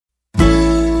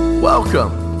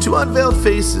Welcome to Unveiled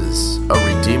Faces,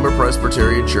 a Redeemer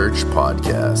Presbyterian Church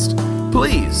podcast.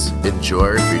 Please enjoy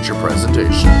our feature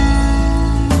presentation.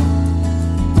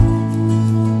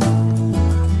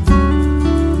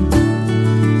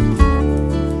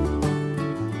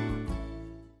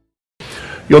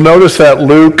 You'll notice that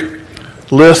Luke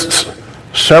lists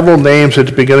several names at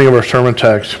the beginning of our sermon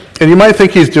text. And you might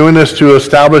think he's doing this to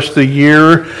establish the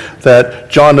year that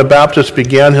John the Baptist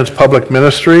began his public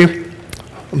ministry.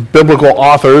 Biblical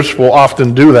authors will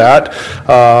often do that.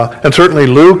 And certainly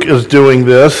Luke is doing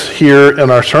this here in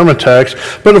our sermon text.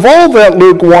 But if all that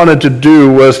Luke wanted to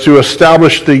do was to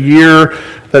establish the year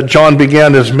that John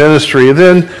began his ministry,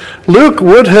 then Luke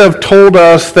would have told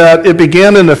us that it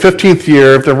began in the 15th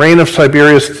year of the reign of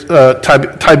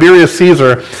Tiberius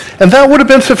Caesar, and that would have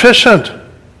been sufficient.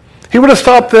 He would have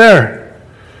stopped there.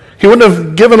 He wouldn't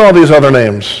have given all these other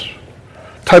names.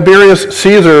 Tiberius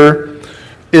Caesar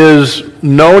is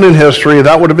known in history.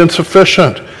 That would have been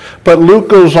sufficient. But Luke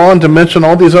goes on to mention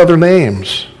all these other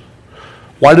names.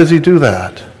 Why does he do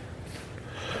that?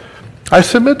 I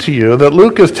submit to you that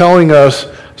Luke is telling us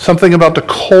something about the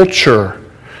culture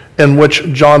in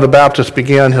which John the Baptist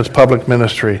began his public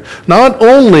ministry. Not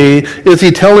only is he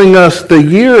telling us the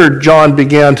year John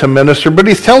began to minister, but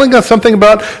he's telling us something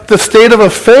about the state of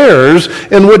affairs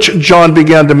in which John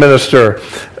began to minister.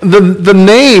 The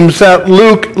names that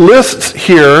Luke lists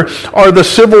here are the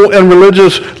civil and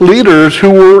religious leaders who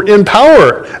were in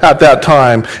power at that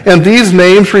time. And these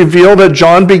names reveal that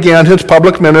John began his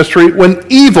public ministry when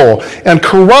evil and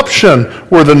corruption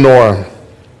were the norm.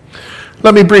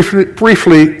 Let me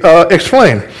briefly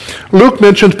explain. Luke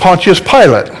mentions Pontius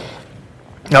Pilate.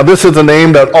 Now, this is a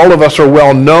name that all of us are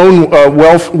well known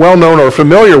or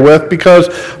familiar with, because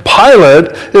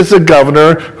Pilate is the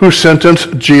governor who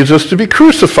sentenced Jesus to be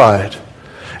crucified.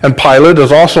 And Pilate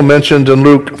is also mentioned in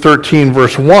Luke 13,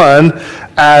 verse 1,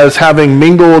 as having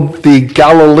mingled the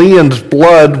Galileans'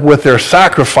 blood with their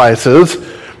sacrifices,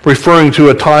 referring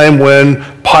to a time when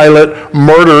Pilate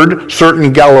murdered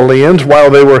certain Galileans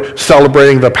while they were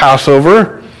celebrating the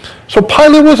Passover. So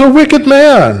Pilate was a wicked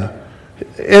man,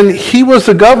 and he was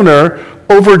the governor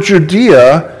over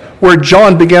Judea, where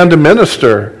John began to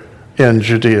minister in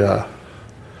Judea.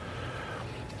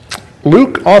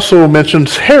 Luke also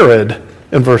mentions Herod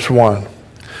in verse 1.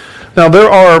 Now,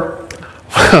 there are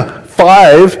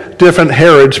 5 different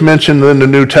Herods mentioned in the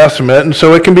New Testament, and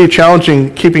so it can be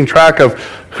challenging keeping track of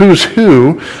who's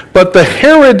who, but the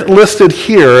Herod listed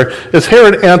here is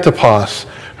Herod Antipas,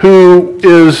 who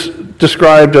is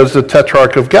described as the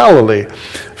Tetrarch of Galilee.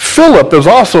 Philip is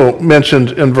also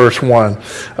mentioned in verse 1.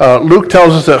 Luke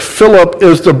tells us that Philip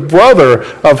is the brother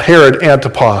of Herod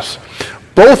Antipas.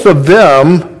 Both of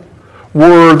them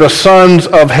were the sons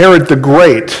of Herod the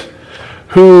Great,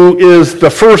 who is the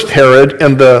first Herod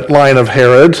in the line of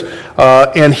Herods,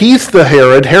 and he's the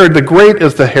Herod the Great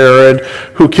is the Herod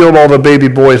who killed all the baby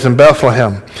boys in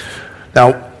Bethlehem.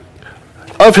 Now,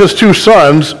 of his 2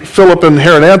 sons, Philip and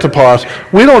Herod Antipas,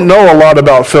 we don't know a lot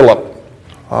about Philip,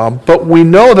 but we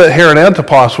know that Herod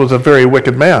Antipas was a very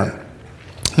wicked man,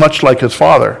 much like his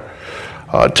father.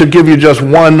 To give you just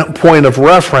one point of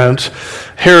reference,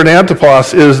 Herod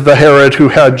Antipas is the Herod who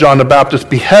had John the Baptist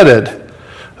beheaded.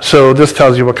 So this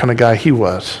tells you what kind of guy he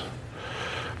was.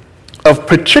 Of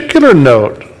particular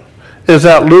note is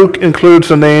that Luke includes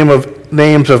the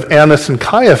names of Annas and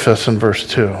Caiaphas in verse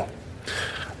 2.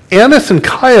 Annas and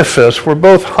Caiaphas were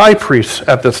both high priests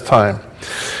at this time.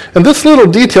 And this little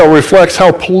detail reflects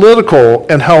how political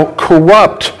and how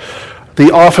corrupt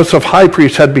the office of high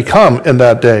priest had become in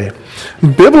that day.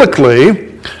 Biblically,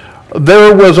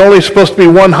 there was only supposed to be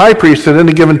one high priest at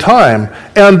any given time,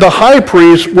 and the high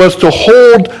priest was to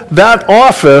hold that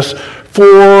office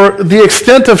for the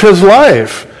extent of his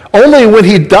life. Only when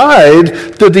he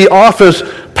died did the office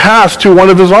pass to one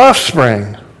of his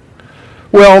offspring.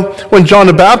 Well, when John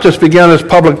the Baptist began his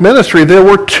public ministry, there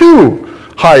were 2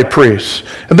 high priests.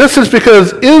 And this is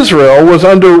because Israel was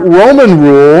under Roman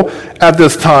rule at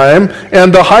this time,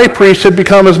 and the high priest had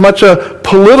become as much a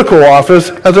political office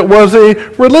as it was a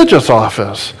religious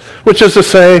office, which is to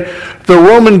say, the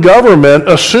Roman government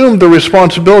assumed the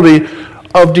responsibility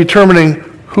of determining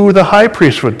who the high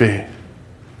priest would be.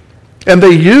 And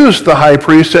they used the high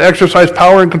priest to exercise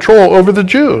power and control over the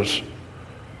Jews.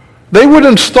 They would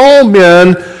install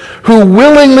men who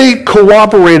willingly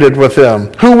cooperated with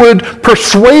them, who would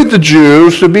persuade the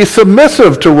Jews to be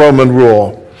submissive to Roman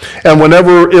rule. And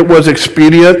whenever it was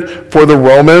expedient for the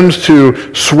Romans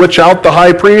to switch out the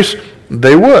high priest,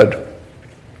 they would.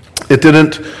 They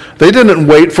didn't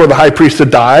wait for the high priest to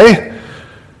die.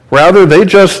 Rather, they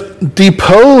just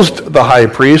deposed the high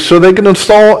priest so they could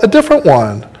install a different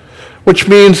one. which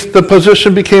means the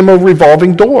position became a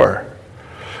revolving door.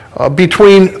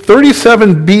 Between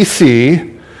 37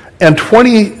 BC and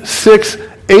 26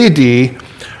 AD,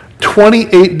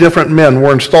 28 different men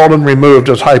were installed and removed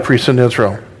as high priests in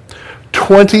Israel.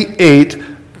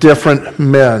 28 different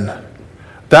men.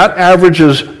 That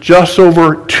averages just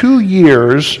over 2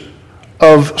 years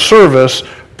of service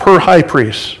per high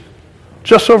priest.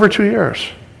 Just over 2 years.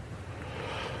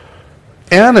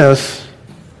 Annas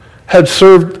had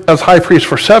served as high priest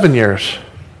for 7 years.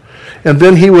 And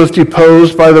then he was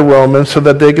deposed by the Romans so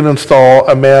that they could install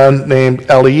a man named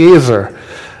Eleazar.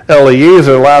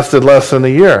 Eleazar lasted less than a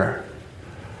year.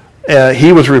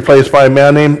 He was replaced by a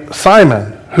man named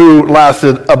Simon, who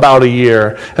lasted about a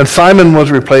year. And Simon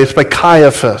was replaced by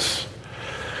Caiaphas.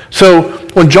 So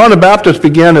when John the Baptist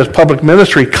began his public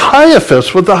ministry,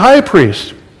 Caiaphas was the high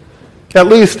priest. At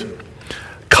least,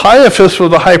 Caiaphas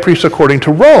was the high priest according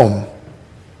to Rome.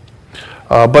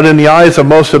 But in the eyes of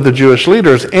most of the Jewish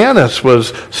leaders, Annas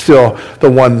was still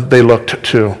the one they looked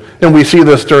to. And we see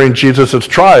this during Jesus'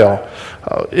 trial.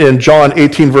 In John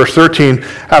 18, verse 13,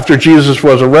 after Jesus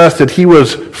was arrested, he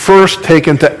was first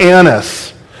taken to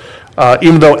Annas,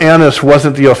 even though Annas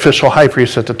wasn't the official high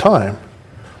priest at the time.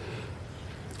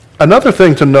 Another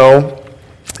thing to know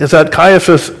is that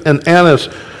Caiaphas and Annas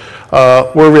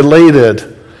were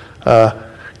related.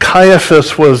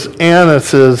 Caiaphas was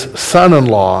Annas'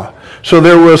 son-in-law. So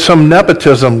there was some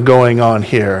nepotism going on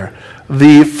here.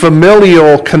 The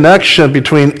familial connection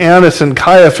between Annas and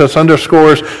Caiaphas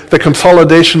underscores the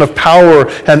consolidation of power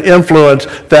and influence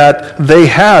that they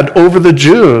had over the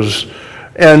Jews.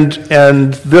 And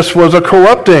this was a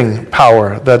corrupting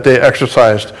power that they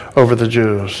exercised over the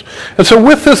Jews. And so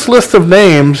with this list of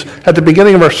names at the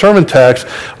beginning of our sermon text,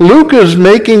 Luke is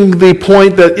making the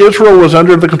point that Israel was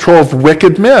under the control of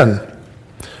wicked men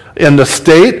in the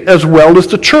state as well as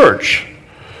the church.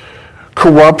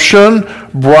 Corruption,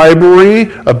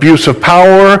 bribery, abuse of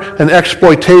power, and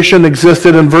exploitation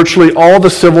existed in virtually all the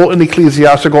civil and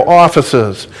ecclesiastical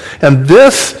offices. And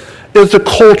this is the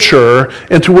culture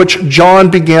into which John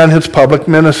began his public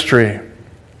ministry.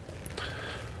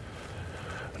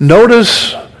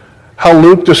 Notice how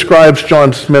Luke describes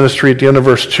John's ministry at the end of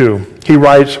verse 2. He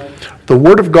writes, "The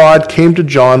word of God came to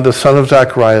John, the son of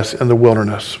Zacharias, in the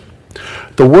wilderness."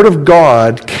 The word of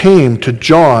God came to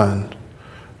John,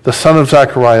 the son of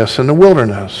Zacharias, in the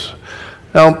wilderness.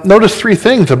 Now, notice three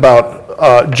things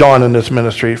about John and his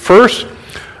ministry. First,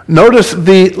 notice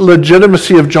the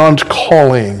legitimacy of John's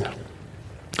calling.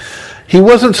 He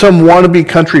wasn't some wannabe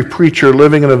country preacher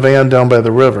living in a van down by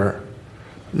the river.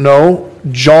 No,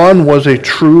 John was a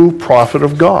true prophet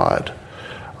of God.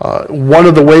 One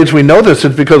of the ways we know this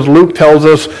is because Luke tells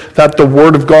us that the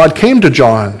word of God came to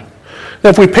John. Now,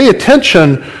 if we pay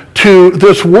attention to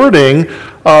this wording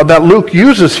that Luke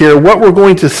uses here, what we're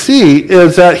going to see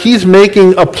is that he's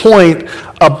making a point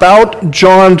about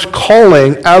John's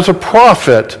calling as a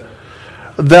prophet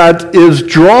that is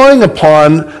drawing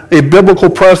upon a biblical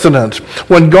precedent.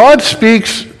 When God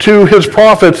speaks to his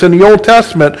prophets in the Old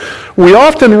Testament, we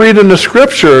often read in the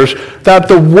scriptures that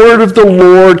the word of the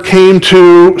Lord came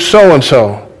to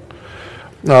so-and-so.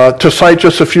 To cite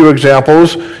just a few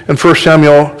examples, in 1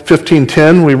 Samuel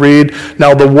 15:10, we read,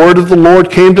 "Now the word of the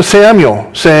Lord came to Samuel,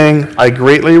 saying, I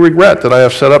greatly regret that I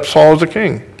have set up Saul as a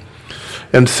king."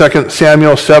 In 2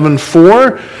 Samuel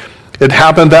 7:4, "It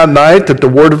happened that night that the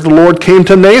word of the Lord came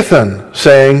to Nathan,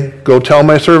 saying, Go tell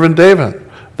my servant David,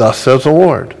 thus says the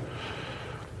Lord."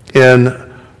 In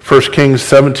 1 Kings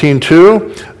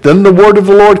 17:2, "Then the word of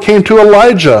the Lord came to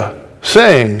Elijah,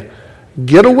 saying,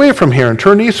 Get away from here and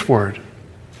turn eastward."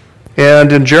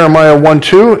 And in Jeremiah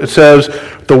 1:2, it says,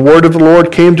 "The word of the Lord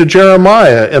came to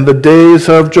Jeremiah in the days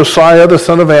of Josiah the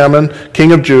son of Ammon,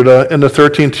 king of Judah, in the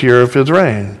 13th year of his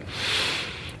reign."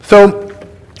 So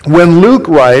when Luke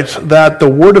writes that the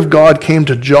word of God came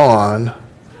to John,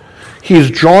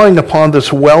 he's drawing upon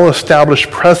this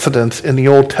well-established precedence in the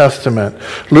Old Testament.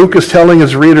 Luke is telling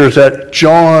his readers that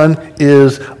John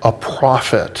is a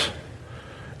prophet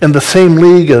in the same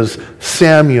league as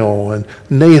Samuel and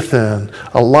Nathan,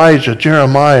 Elijah,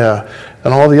 Jeremiah,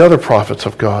 and all the other prophets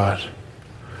of God.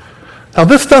 Now,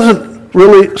 this doesn't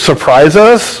really surprise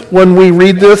us when we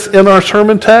read this in our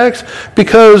sermon text,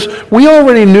 because we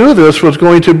already knew this was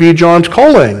going to be John's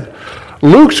calling.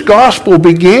 Luke's gospel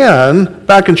began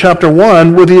back in chapter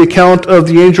 1 with the account of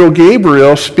the angel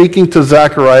Gabriel speaking to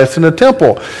Zacharias in the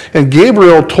temple. And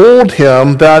Gabriel told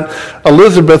him that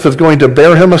Elizabeth is going to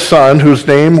bear him a son whose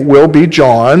name will be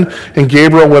John. And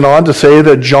Gabriel went on to say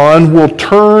that John will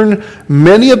turn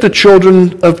many of the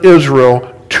children of Israel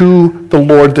to the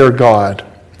Lord their God.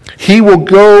 He will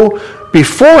go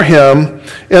before him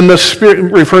in the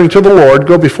spirit, referring to the Lord,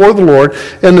 go before the Lord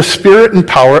in the spirit and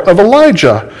power of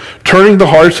Elijah, turning the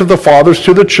hearts of the fathers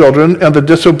to the children and the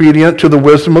disobedient to the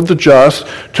wisdom of the just,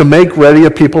 to make ready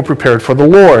a people prepared for the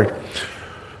Lord.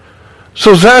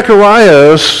 So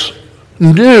Zacharias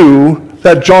knew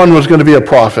that John was going to be a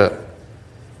prophet,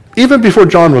 even before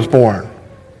John was born.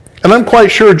 And I'm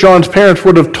quite sure John's parents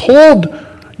would have told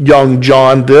young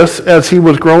John this as he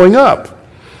was growing up.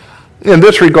 In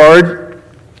this regard,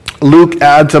 Luke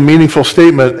adds a meaningful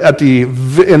statement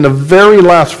in the very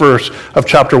last verse of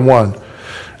chapter 1.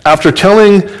 After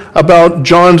telling about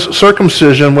John's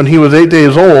circumcision when he was 8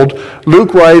 days old,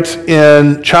 Luke writes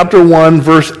in chapter 1,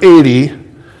 verse 80,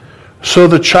 "So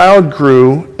the child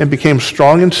grew and became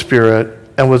strong in spirit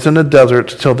and was in the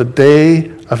desert till the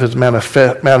day of his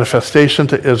manifestation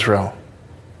to Israel."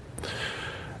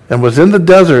 And was in the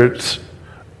deserts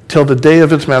till the day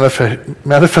of its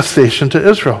manifestation to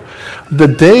Israel. The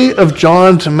day of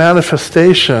John's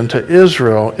manifestation to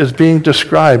Israel is being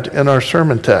described in our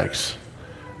sermon text.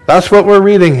 That's what we're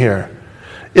reading here.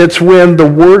 It's when the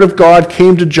word of God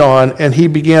came to John and he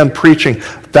began preaching.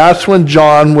 That's when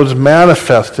John was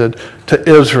manifested to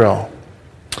Israel.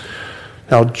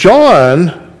 Now,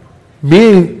 John,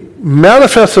 being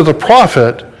manifest as a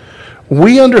prophet,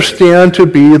 we understand to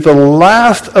be the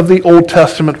last of the Old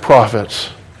Testament prophets.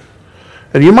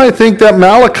 And you might think that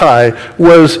Malachi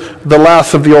was the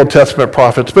last of the Old Testament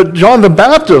prophets, but John the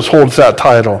Baptist holds that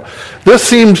title.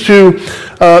 This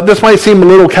might seem a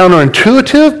little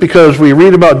counterintuitive because we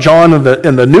read about John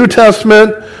in the New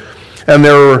Testament, and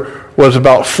there was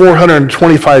about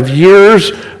 425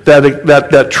 years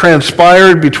that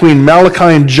transpired between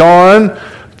Malachi and John.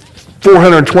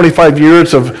 425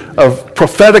 years of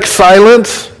prophetic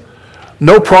silence.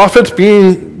 No public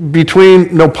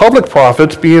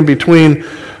prophets being between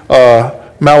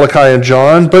Malachi and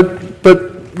John. But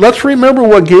let's remember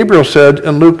what Gabriel said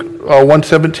in Luke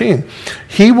 1:17.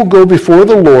 He will go before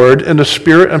the Lord in the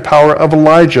spirit and power of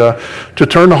Elijah to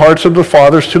turn the hearts of the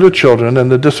fathers to the children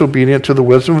and the disobedient to the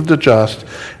wisdom of the just,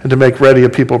 and to make ready a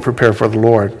people prepared for the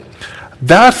Lord.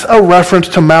 That's a reference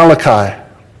to Malachi.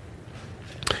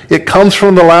 It comes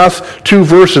from the last two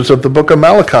verses of the book of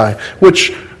Malachi,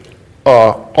 which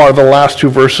are the last two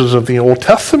verses of the Old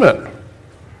Testament.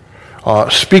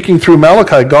 Speaking through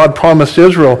Malachi, God promised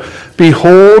Israel,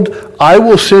 "Behold, I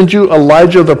will send you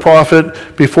Elijah the prophet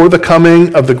before the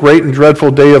coming of the great and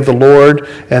dreadful day of the Lord,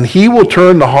 and he will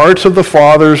turn the hearts of the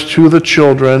fathers to the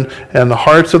children, and the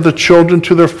hearts of the children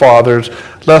to their fathers,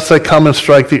 lest I come and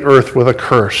strike the earth with a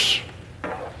curse."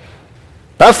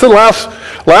 That's the last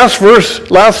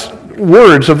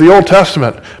words of the Old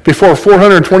Testament before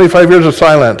 425 years of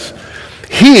silence.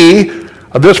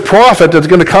 This prophet that's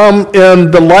going to come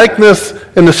in the likeness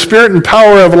and the spirit and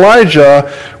power of Elijah,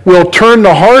 will turn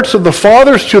the hearts of the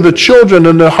fathers to the children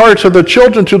and the hearts of the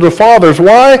children to the fathers.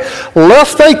 Why?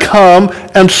 Lest they come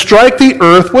and strike the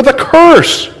earth with a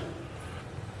curse.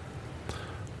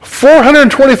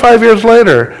 425 years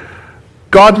later,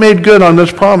 God made good on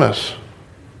this promise.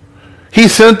 He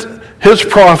sent his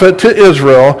prophet to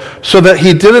Israel so that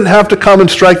he didn't have to come and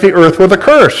strike the earth with a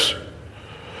curse.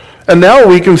 And now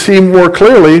we can see more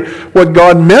clearly what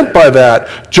God meant by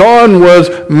that. John was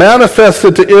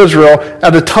manifested to Israel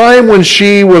at a time when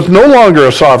she was no longer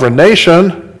a sovereign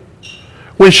nation,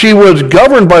 when she was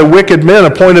governed by wicked men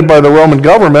appointed by the Roman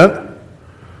government,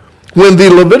 when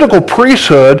the Levitical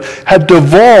priesthood had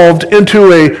devolved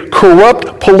into a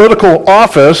corrupt political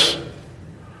office,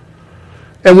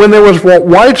 and when there was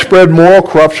widespread moral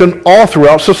corruption all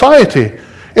throughout society.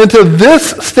 Into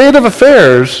this state of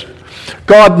affairs,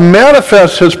 God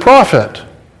manifests his prophet.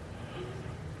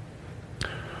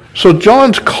 So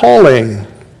John's calling,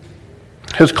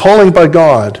 his calling by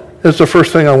God, is the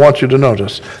first thing I want you to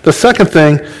notice. The second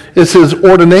thing is his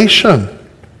ordination.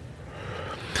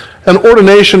 And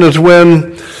ordination is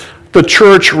when the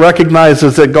church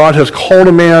recognizes that God has called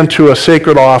a man to a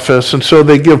sacred office, and so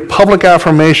they give public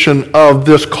affirmation of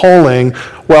this calling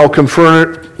while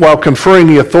conferring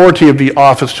the authority of the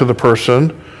office to the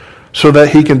person so that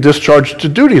he can discharge the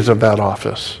duties of that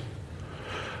office.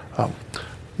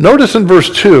 Notice in verse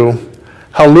 2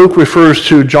 how Luke refers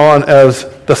to John as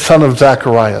the son of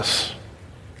Zacharias.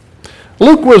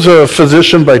 Luke was a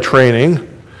physician by training,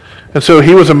 and so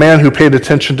he was a man who paid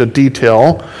attention to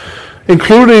detail.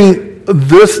 Including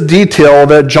this detail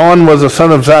that John was a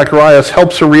son of Zacharias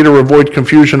helps the reader avoid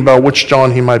confusion about which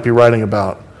John he might be writing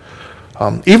about.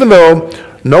 Even though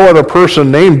no other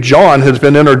person named John has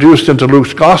been introduced into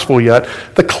Luke's gospel yet,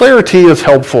 the clarity is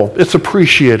helpful. It's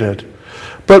appreciated.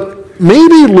 But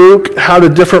maybe Luke had a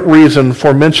different reason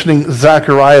for mentioning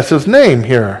Zacharias' name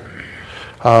here.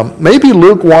 Maybe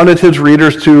Luke wanted his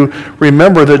readers to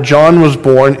remember that John was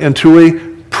born into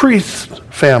a priest's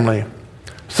family.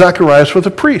 Zacharias was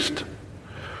a priest.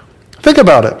 Think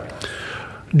about it.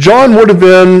 John would have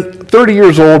been 30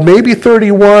 years old, maybe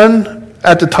 31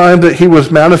 at the time that he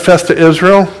was manifest to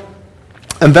Israel.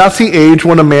 And that's the age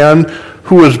when a man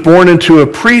who was born into a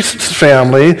priest's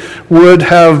family would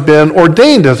have been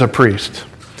ordained as a priest.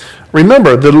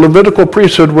 Remember, the Levitical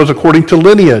priesthood was according to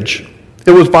lineage.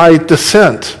 It was by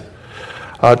descent.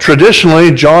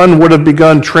 Traditionally, John would have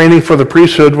begun training for the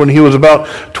priesthood when he was about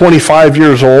 25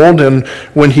 years old, and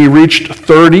when he reached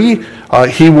 30,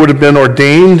 he would have been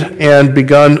ordained and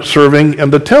begun serving in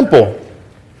the temple.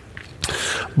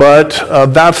 But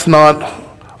that's not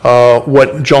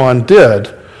what John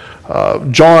did.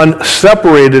 John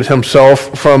separated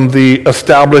himself from the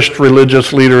established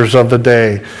religious leaders of the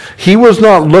day. He was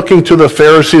not looking to the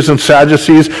Pharisees and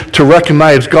Sadducees to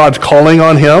recognize God's calling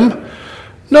on him.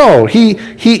 No, he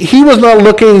was not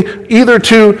looking either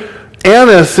to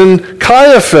Annas and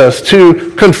Caiaphas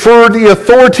to confer the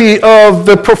authority of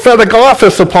the prophetic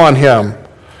office upon him.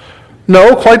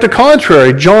 No, quite the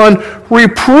contrary. John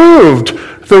reproved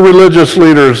the religious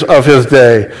leaders of his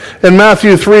day. In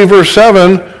Matthew 3, verse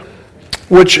 7,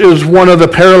 which is one of the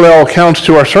parallel accounts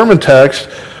to our sermon text,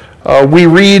 we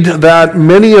read that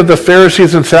many of the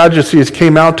Pharisees and Sadducees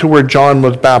came out to where John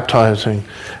was baptizing.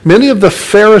 Many of the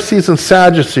Pharisees and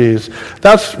Sadducees,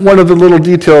 that's one of the little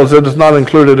details that is not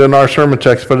included in our sermon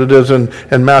text, but it is in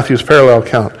Matthew's parallel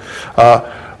account.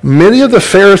 Many of the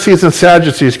Pharisees and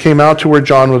Sadducees came out to where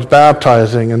John was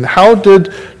baptizing. And how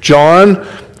did John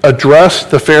address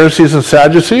the Pharisees and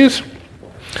Sadducees?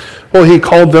 Well, he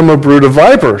called them a brood of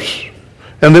vipers.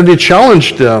 And then he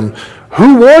challenged them,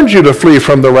 who warned you to flee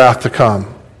from the wrath to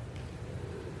come?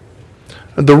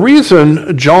 The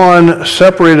reason John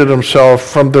separated himself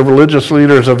from the religious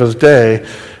leaders of his day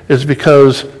is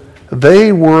because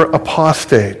they were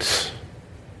apostates.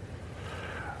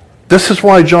 This is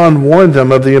why John warned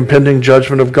them of the impending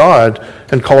judgment of God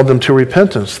and called them to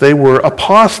repentance. They were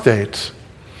apostates.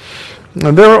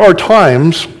 And there are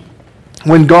times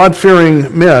when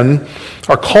God-fearing men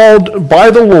are called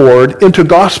by the Lord into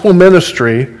gospel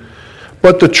ministry,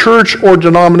 but the church or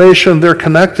denomination they're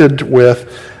connected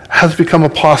with has become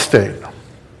apostate.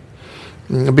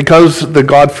 Because the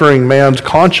God-fearing man's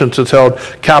conscience is held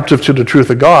captive to the truth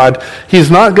of God,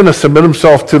 he's not going to submit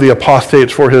himself to the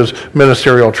apostates for his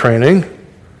ministerial training,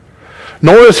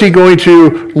 nor is he going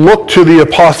to look to the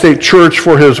apostate church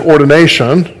for his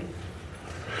ordination,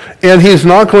 and he's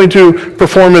not going to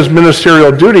perform his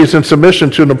ministerial duties in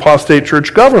submission to an apostate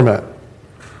church government.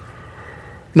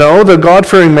 No, the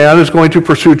God-fearing man is going to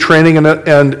pursue training and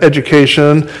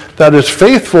education that is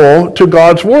faithful to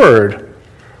God's word.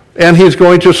 And he's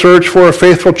going to search for a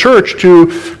faithful church to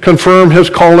confirm his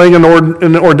calling and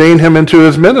ordain him into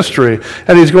his ministry.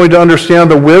 And he's going to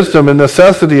understand the wisdom and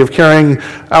necessity of carrying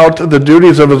out the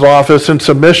duties of his office in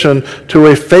submission to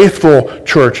a faithful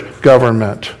church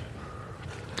government.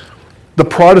 The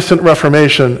Protestant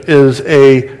Reformation is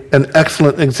an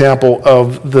excellent example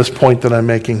of this point that I'm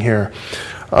making here.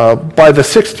 By the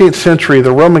 16th century,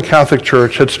 the Roman Catholic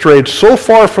Church had strayed so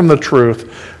far from the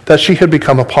truth that she had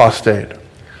become apostate.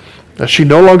 She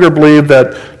no longer believed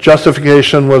that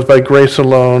justification was by grace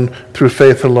alone, through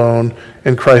faith alone,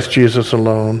 in Christ Jesus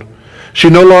alone. She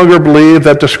no longer believed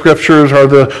that the Scriptures are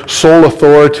the sole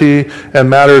authority in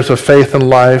matters of faith and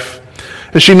life.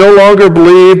 And she no longer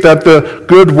believed that the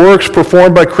good works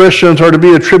performed by Christians are to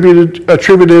be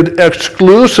attributed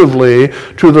exclusively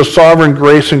to the sovereign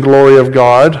grace and glory of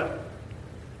God.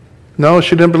 No,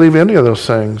 she didn't believe any of those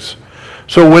things.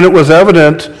 So when it was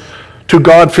evident to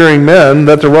God-fearing men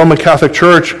that the Roman Catholic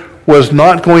Church was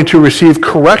not going to receive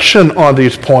correction on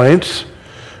these points,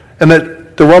 and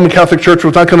that the Roman Catholic Church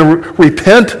was not going to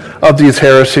repent of these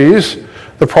heresies,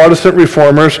 the Protestant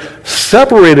reformers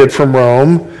separated from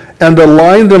Rome and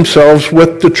aligned themselves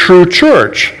with the true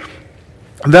church.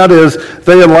 That is,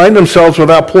 they aligned themselves with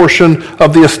that portion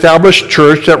of the established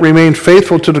church that remained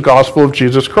faithful to the gospel of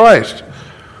Jesus Christ.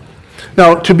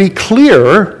 Now, to be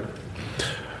clear,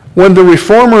 when the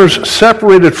reformers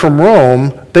separated from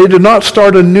Rome, they did not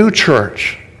start a new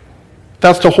church.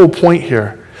 That's the whole point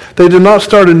here. They did not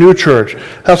start a new church.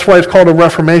 That's why it's called a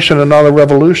reformation and not a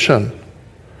revolution.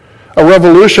 A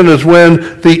revolution is when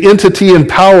the entity in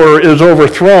power is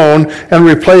overthrown and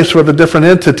replaced with a different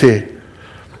entity.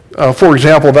 For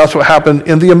example, that's what happened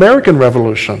in the American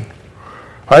Revolution.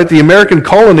 Right? The American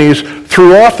colonies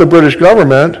threw off the British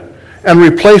government and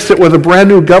replaced it with a brand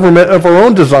new government of our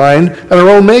own design and our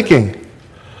own making.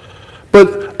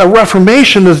 But a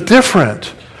reformation is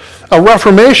different. A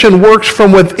reformation works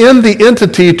from within the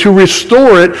entity to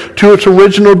restore it to its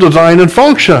original design and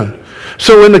function.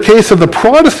 So in the case of the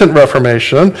Protestant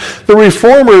Reformation, the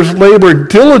reformers labored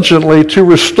diligently to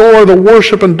restore the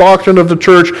worship and doctrine of the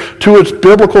church to its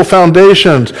biblical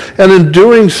foundations. And in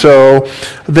doing so,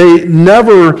 they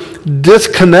never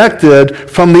disconnected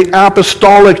from the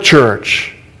apostolic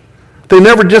church. They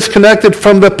never disconnected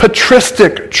from the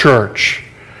patristic church.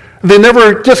 They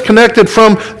never disconnected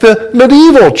from the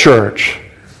medieval church.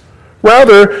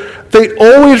 Rather, they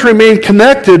always remain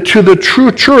connected to the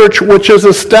true church, which is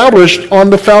established on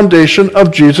the foundation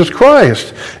of Jesus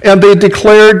Christ. And they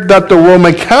declared that the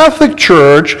Roman Catholic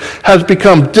Church has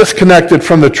become disconnected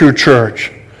from the true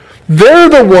church. They're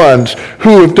the ones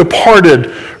who have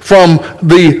departed from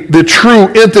the true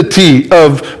entity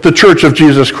of the Church of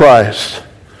Jesus Christ.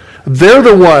 They're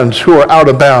the ones who are out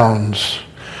of bounds.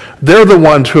 They're the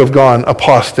ones who have gone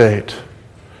apostate.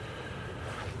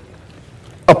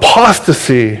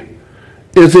 Apostasy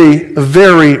is a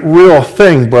very real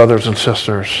thing, brothers and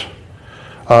sisters.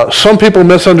 Some people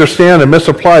misunderstand and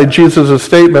misapply Jesus'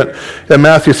 statement in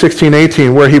Matthew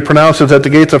 16:18, where he pronounces that the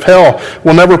gates of hell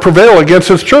will never prevail against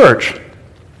his church.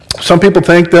 Some people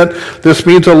think that this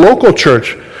means a local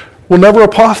church will never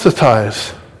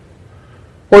apostatize.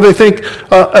 Or they think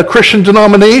a Christian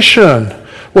denomination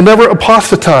will never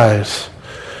apostatize.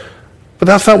 But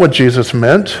that's not what Jesus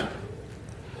meant.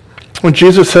 When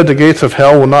Jesus said the gates of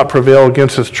hell will not prevail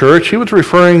against his church, he was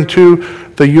referring to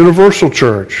the universal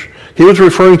church. He was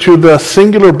referring to the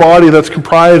singular body that's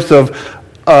comprised of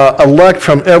elect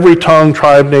from every tongue,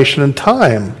 tribe, nation, and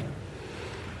time.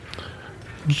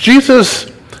 Jesus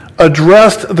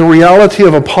addressed the reality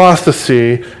of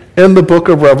apostasy in the book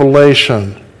of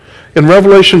Revelation. In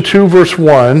Revelation 2, verse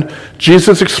 1,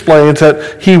 Jesus explains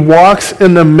that he walks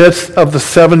in the midst of the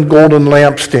 7 golden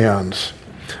lampstands.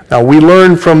 Now, we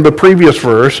learned from the previous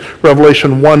verse,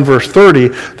 Revelation 1, verse 30,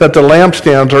 that the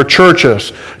lampstands are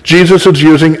churches. Jesus is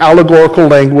using allegorical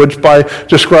language by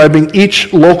describing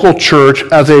each local church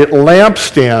as a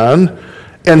lampstand,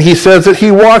 and he says that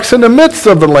he walks in the midst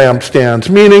of the lampstands,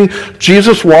 meaning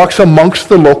Jesus walks amongst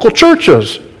the local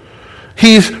churches.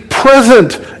 He's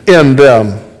present in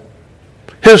them.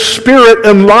 His Spirit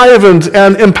enlivens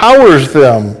and empowers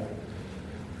them.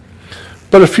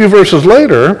 But a few verses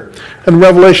later, in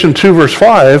Revelation 2, verse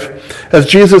 5, as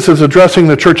Jesus is addressing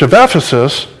the church of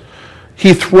Ephesus,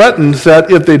 he threatens that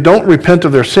if they don't repent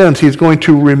of their sins, he's going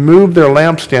to remove their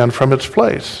lampstand from its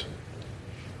place.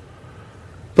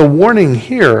 The warning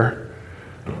here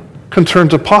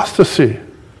concerns apostasy.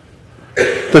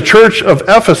 The church of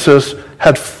Ephesus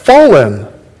had fallen,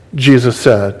 Jesus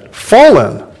said.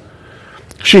 Fallen.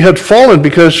 She had fallen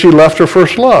because she left her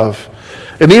first love.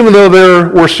 And even though there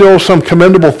were still some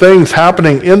commendable things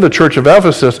happening in the church of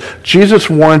Ephesus, Jesus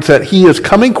warns that he is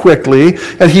coming quickly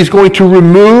and he's going to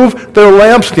remove their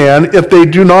lampstand if they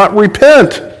do not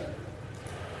repent.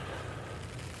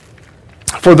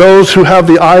 For those who have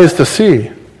the eyes to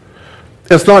see,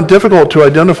 it's not difficult to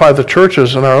identify the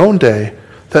churches in our own day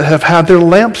that have had their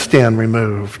lampstand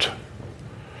removed.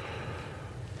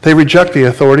 They reject the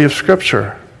authority of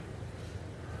Scripture.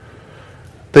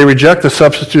 They reject the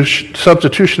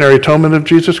substitutionary atonement of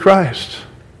Jesus Christ.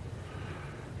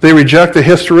 They reject the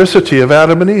historicity of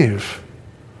Adam and Eve.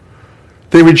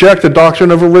 They reject the doctrine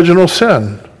of original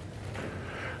sin.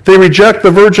 They reject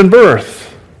the virgin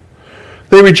birth.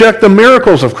 They reject the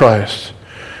miracles of Christ.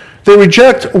 They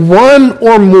reject one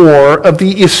or more of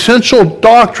the essential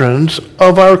doctrines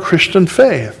of our Christian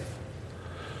faith.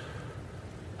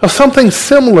 Now, something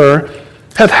similar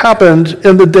had happened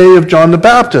in the day of John the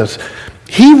Baptist.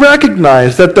 He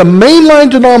recognized that the mainline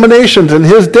denominations in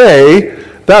his day,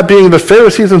 that being the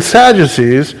Pharisees and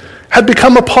Sadducees, had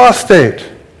become apostate.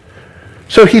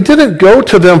 So he didn't go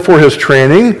to them for his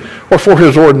training or for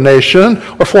his ordination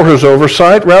or for his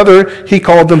oversight. Rather, he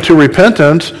called them to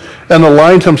repentance and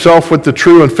aligned himself with the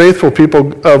true and faithful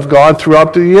people of God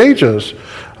throughout the ages.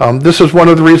 This is one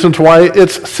of the reasons why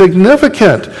it's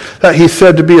significant that he's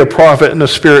said to be a prophet in the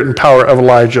spirit and power of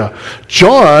Elijah.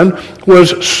 John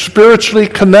was spiritually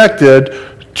connected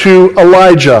to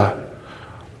Elijah.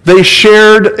 They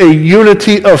shared a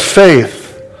unity of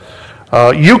faith.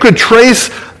 You could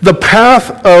trace the path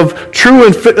of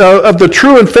the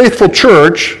true and faithful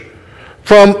church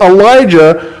from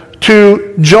Elijah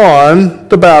to John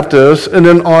the Baptist, and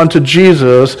then on to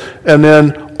Jesus, and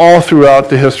then all throughout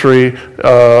the history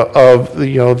of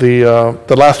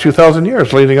the last 2,000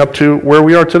 years leading up to where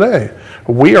we are today.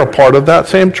 We are part of that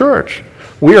same church.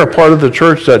 We are part of the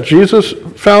church that Jesus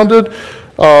founded,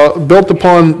 built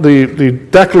upon the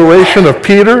declaration of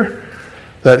Peter,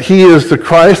 that he is the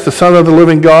Christ, the Son of the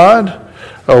living God.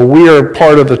 We are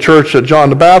part of the church that John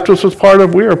the Baptist was part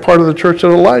of. We are part of the church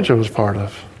that Elijah was part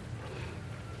of.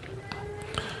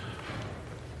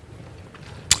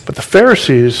 But the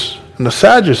Pharisees and the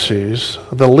Sadducees,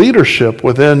 the leadership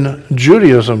within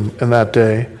Judaism in that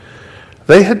day,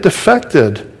 they had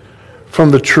defected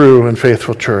from the true and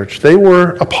faithful church. They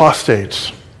were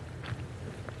apostates.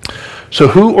 So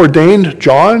who ordained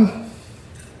John?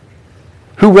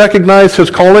 Who recognized his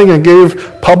calling and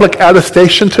gave public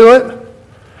attestation to it?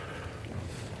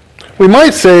 We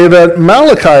might say that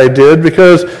Malachi did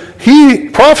because he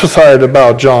prophesied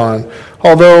about John,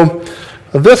 although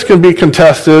this can be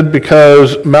contested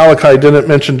because Malachi didn't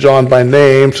mention John by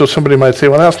name, so somebody might say,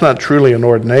 well, that's not truly an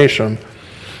ordination.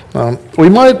 We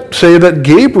might say that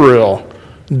Gabriel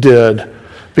did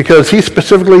because he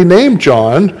specifically named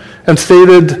John and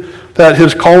stated that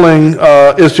his calling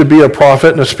is to be a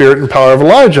prophet in the spirit and power of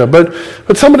Elijah.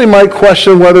 But somebody might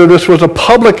question whether this was a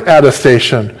public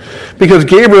attestation because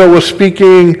Gabriel was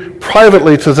speaking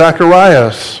privately to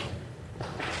Zacharias.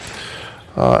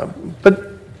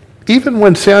 But even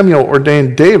when Samuel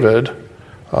ordained David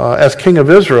as king of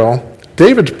Israel,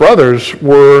 David's brothers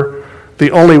were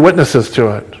the only witnesses to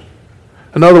it.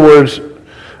 In other words,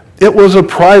 it was a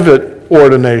private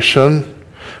ordination,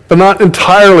 but not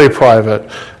entirely private.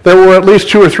 There were at least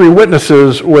 2 or 3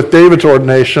 witnesses with David's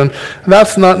ordination, and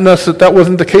that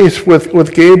wasn't the case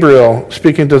with Gabriel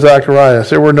speaking to Zacharias.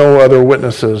 There were no other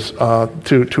witnesses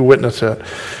to witness it.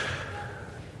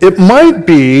 It might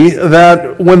be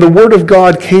that when the word of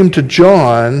God came to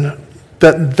John,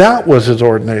 that was his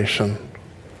ordination.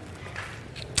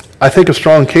 I think a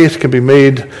strong case can be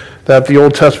made that the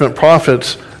Old Testament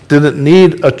prophets didn't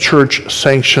need a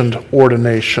church-sanctioned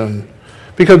ordination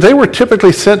because they were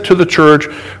typically sent to the church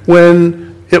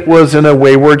when it was in a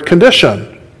wayward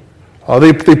condition.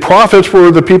 The prophets were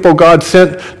the people God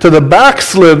sent to the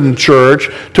backslidden church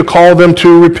to call them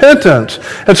to repentance.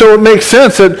 And so it makes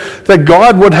sense that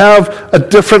God would have a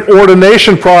different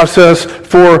ordination process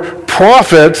for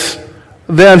prophets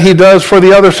than he does for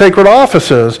the other sacred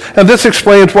offices. And this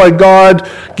explains why God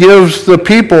gives the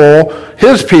people,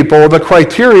 his people, the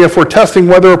criteria for testing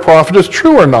whether a prophet is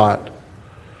true or not.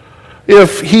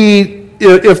 If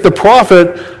the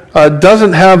prophet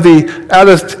doesn't have the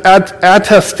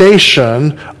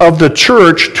attestation of the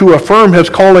church to affirm his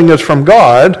calling is from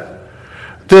God,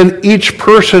 then each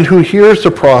person who hears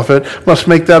the prophet must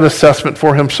make that assessment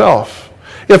for himself.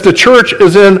 If the church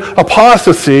is in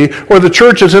apostasy or the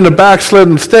church is in a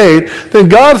backslidden state, then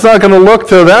God's not going to look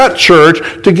to that church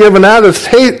to give an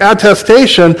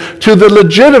attestation to the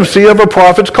legitimacy of a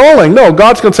prophet's calling. No,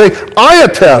 God's going to say, I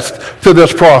attest to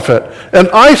this prophet, and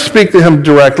I speak to him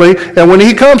directly, and when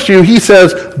he comes to you, he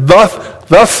says,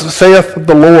 thus saith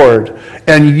the Lord.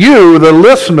 And you, the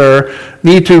listener,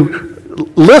 need to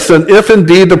listen if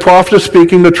indeed the prophet is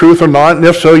speaking the truth or not, and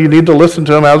if so, you need to listen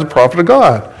to him as a prophet of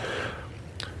God.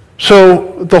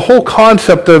 So the whole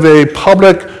concept of a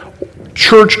public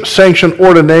church-sanctioned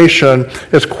ordination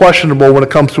is questionable when it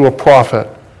comes to a prophet,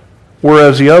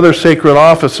 whereas the other sacred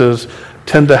offices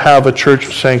tend to have a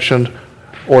church-sanctioned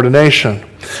ordination.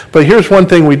 But here's one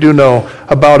thing we do know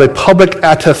about a public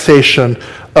attestation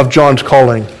of John's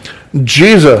calling.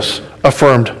 Jesus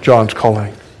affirmed John's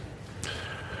calling.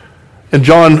 In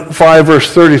John 5,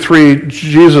 verse 33,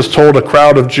 Jesus told a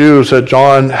crowd of Jews that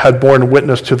John had borne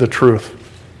witness to the truth.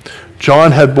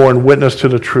 John had borne witness to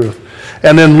the truth.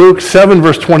 And in Luke 7,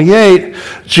 verse 28,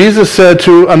 Jesus said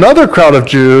to another crowd of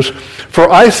Jews,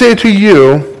 "For I say to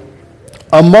you,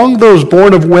 among those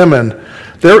born of women,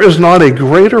 there is not a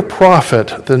greater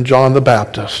prophet than John the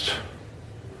Baptist."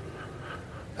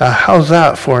 Now, how's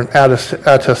that for an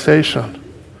attestation?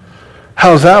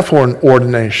 How's that for an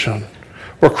ordination?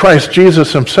 Where Christ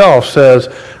Jesus himself says,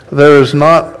 there is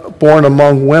not born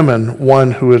among women one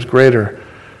who is a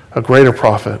greater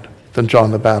prophet than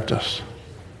John the Baptist.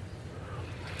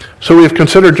 So we've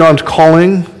considered John's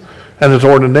calling and his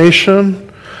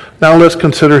ordination. Now let's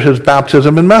consider his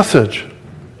baptism and message.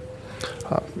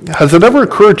 Has it ever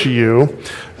occurred to you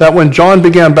that when John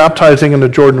began baptizing in the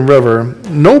Jordan River,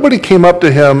 nobody came up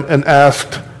to him and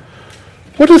asked,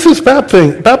 "What is this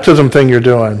baptism thing you're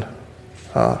doing?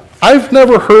 I've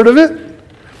never heard of it.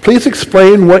 Please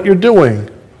explain what you're doing."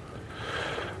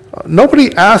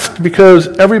 Nobody asked because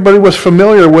everybody was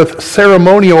familiar with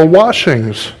ceremonial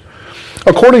washings.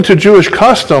 According to Jewish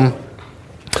custom,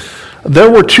 there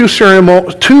were two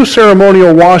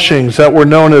ceremonial washings that were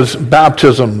known as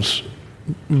baptisms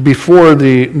before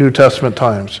the New Testament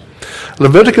times.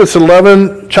 Leviticus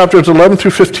 11, chapters 11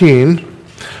 through 15,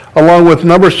 along with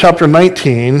Numbers chapter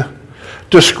 19,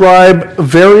 describe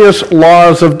various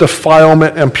laws of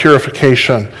defilement and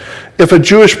purification. If a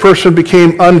Jewish person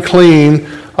became unclean,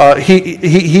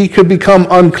 he could become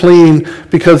unclean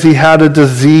because he had a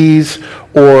disease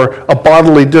or a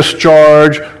bodily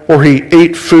discharge, or he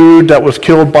ate food that was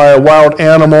killed by a wild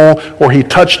animal, or he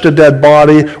touched a dead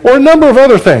body, or a number of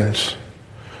other things.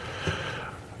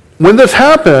 When this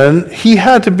happened, he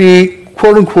had to be,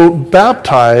 quote unquote,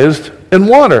 baptized in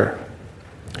water.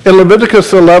 In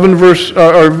Leviticus 11,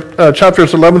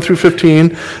 chapters 11 through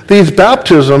 15, these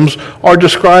baptisms are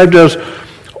described as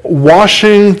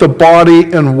washing the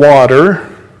body in water.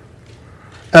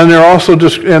 And they're also,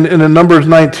 and in Numbers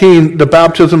 19, the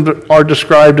baptisms are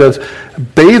described as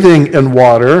bathing in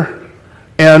water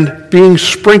and being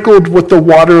sprinkled with the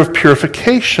water of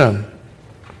purification.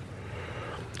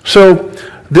 So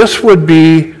this would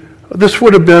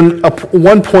have been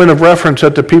one point of reference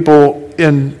that the people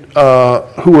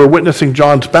who were witnessing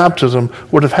John's baptism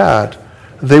would have had.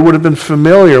 They would have been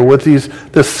familiar with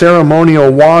this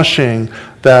ceremonial washing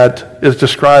that is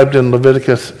described in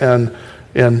Leviticus and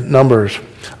in Numbers.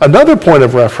 Another point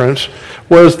of reference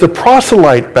was the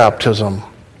proselyte baptism.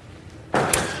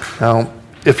 Now,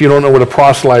 if you don't know what a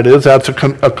proselyte is, that's a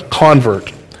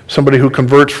convert, somebody who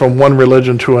converts from one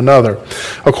religion to another.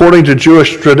 According to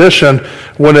Jewish tradition,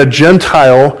 when a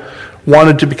Gentile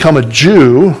wanted to become a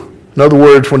Jew, in other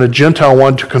words, when a Gentile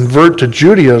wanted to convert to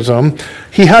Judaism,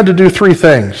 he had to do three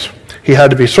things. He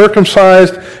had to be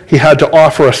circumcised, he had to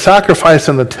offer a sacrifice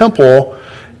in the temple,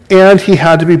 and he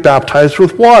had to be baptized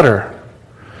with water.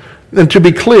 And to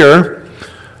be clear,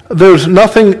 there's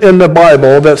nothing in the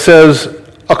Bible that says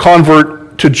a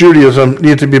convert to Judaism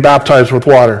needs to be baptized with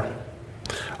water.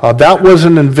 That was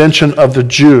an invention of the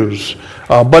Jews,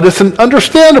 but it's an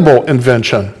understandable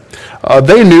invention.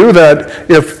 They knew that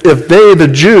if they, the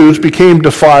Jews, became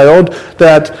defiled,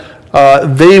 that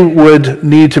they would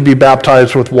need to be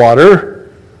baptized with water,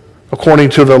 according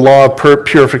to the law of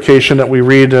purification that we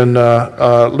read in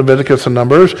Leviticus and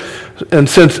Numbers. And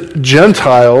since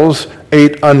Gentiles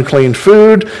ate unclean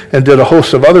food and did a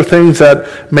host of other things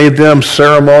that made them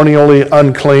ceremonially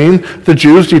unclean, the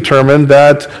Jews determined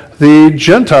that the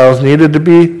Gentiles needed to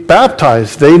be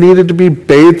baptized. They needed to be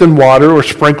bathed in water or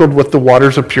sprinkled with the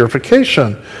waters of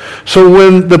purification. So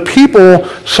when the people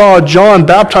saw John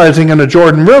baptizing in the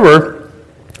Jordan River,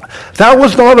 that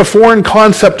was not a foreign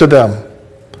concept to them.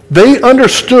 They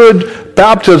understood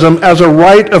baptism as a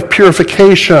rite of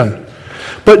purification.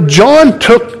 But John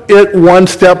took it one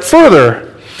step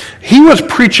further. He was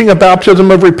preaching a baptism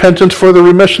of repentance for the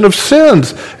remission of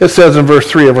sins, it says in verse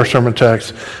 3 of our sermon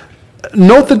text.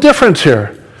 Note the difference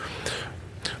here.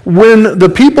 When the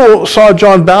people saw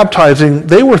John baptizing,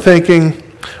 they were thinking,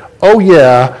 oh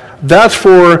yeah, that's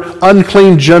for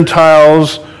unclean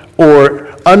Gentiles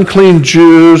or unclean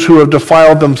Jews who have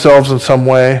defiled themselves in some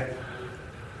way.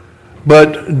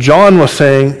 But John was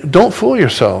saying, don't fool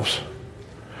yourselves.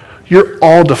 You're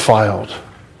all defiled,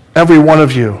 every one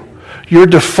of you. You're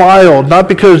defiled not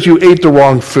because you ate the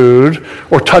wrong food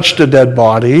or touched a dead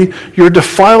body. You're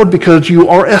defiled because you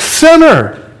are a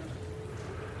sinner.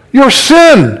 Your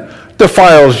sin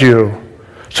defiles you.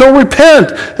 So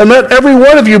repent and let every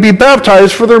one of you be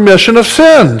baptized for the remission of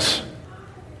sins.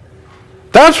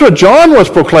 That's what John was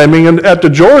proclaiming at the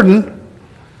Jordan.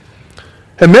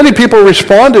 And many people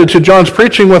responded to John's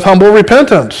preaching with humble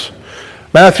repentance.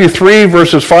 Matthew 3,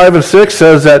 verses 5 and 6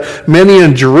 says that many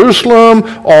in Jerusalem,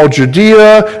 all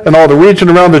Judea, and all the region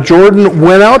around the Jordan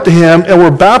went out to him and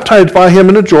were baptized by him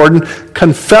in the Jordan,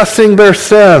 confessing their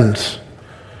sins.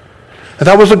 And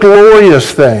that was a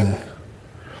glorious thing.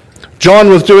 John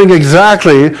was doing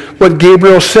exactly what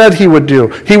Gabriel said he would do.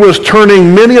 He was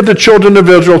turning many of the children of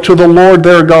Israel to the Lord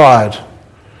their God.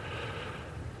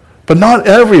 But not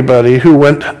everybody who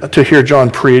went to hear John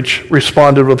preach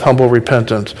responded with humble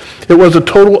repentance. It was a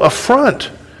total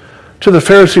affront to the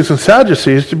Pharisees and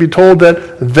Sadducees to be told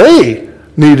that they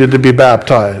needed to be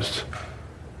baptized.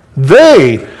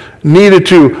 They needed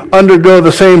to undergo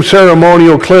the same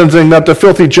ceremonial cleansing that the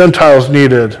filthy Gentiles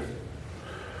needed.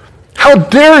 How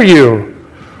dare you?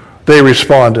 They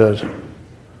responded.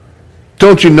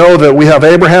 Don't you know that we have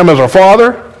Abraham as our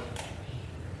father?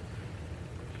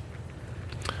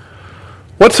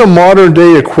 What's a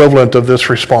modern-day equivalent of this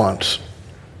response?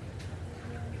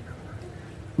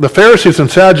 The Pharisees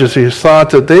and Sadducees thought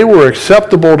that they were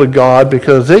acceptable to God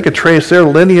because they could trace their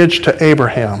lineage to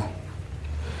Abraham.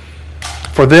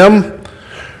 For them,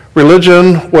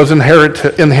 religion was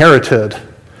inherited.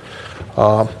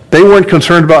 They weren't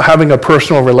concerned about having a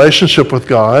personal relationship with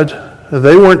God.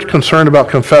 They weren't concerned about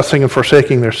confessing and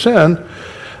forsaking their sin.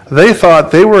 They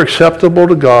thought they were acceptable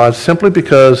to God simply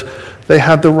because They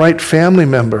had the right family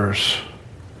members.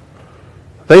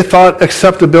 They thought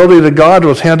acceptability to God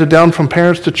was handed down from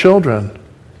parents to children.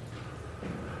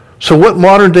 So what's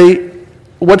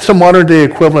the modern day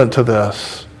equivalent to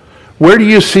this? Where do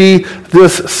you see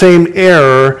this same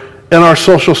error in our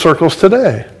social circles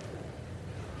today?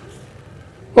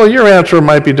 Well, your answer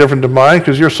might be different than mine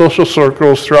because your social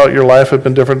circles throughout your life have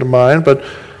been different than mine, but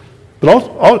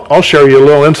I'll share you a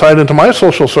little insight into my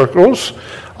social circles.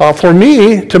 To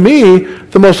me,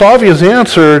 the most obvious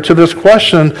answer to this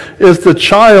question is the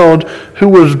child who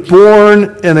was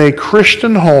born in a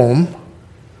Christian home,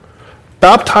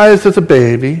 baptized as a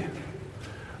baby,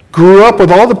 grew up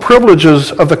with all the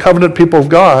privileges of the covenant people of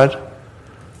God,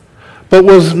 but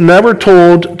was never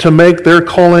told to make their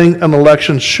calling and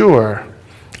election sure,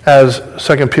 as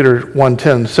 2 Peter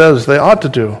 1:10 says they ought to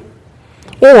do.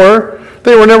 Or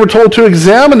they were never told to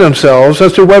examine themselves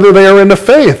as to whether they are in the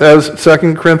faith, as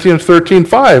 2 Corinthians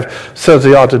 13:5 says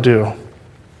they ought to do.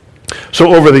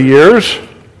 So over the years,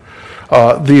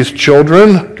 these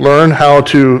children learn how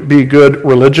to be good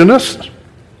religionists,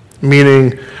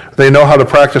 meaning they know how to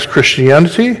practice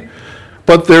Christianity,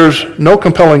 but there's no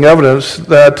compelling evidence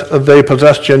that they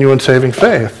possess genuine saving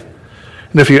faith.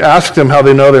 And if you ask them how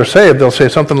they know they're saved, they'll say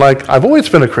something like, "I've always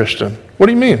been a Christian." What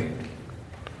do you mean?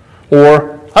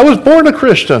 Or, "I was born a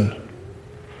Christian."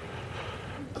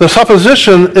 The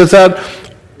supposition is that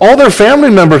all their family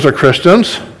members are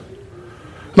Christians,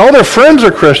 and all their friends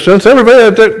are Christians, everybody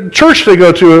at the church they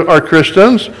go to are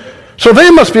Christians, so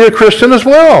they must be a Christian as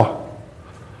well.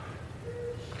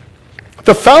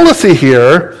 The fallacy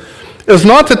here is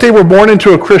not that they were born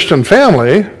into a Christian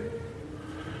family,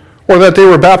 or that they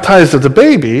were baptized as a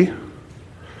baby,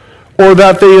 or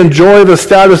that they enjoy the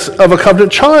status of a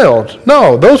covenant child.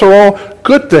 No, those are all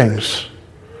good things.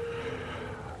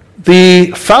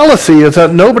 The fallacy is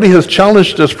that nobody has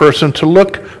challenged this person to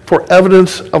look for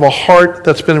evidence of a heart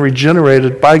that's been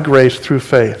regenerated by grace through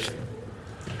faith.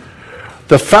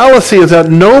 The fallacy is that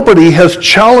nobody has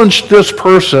challenged this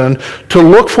person to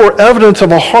look for evidence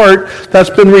of a heart that's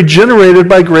been regenerated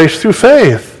by grace through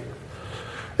faith.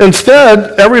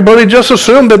 Instead, everybody just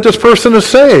assumed that this person is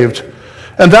saved.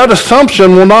 And that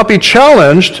assumption will not be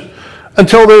challenged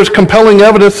until there's compelling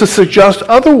evidence to suggest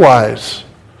otherwise.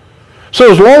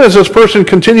 So as long as this person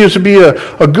continues to be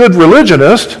a good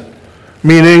religionist,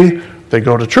 meaning they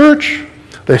go to church,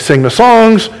 they sing the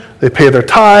songs, they pay their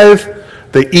tithe,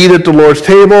 they eat at the Lord's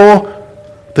table,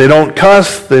 they don't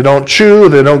cuss, they don't chew,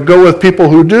 they don't go with people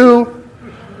who do,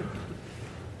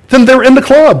 then they're in the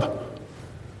club.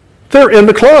 They're in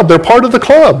the club. They're part of the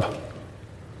club.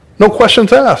 No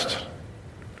questions asked.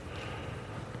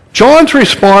 John's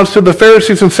response to the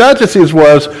Pharisees and Sadducees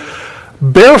was,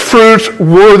 "Bear fruits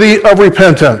worthy of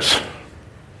repentance."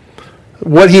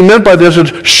 What he meant by this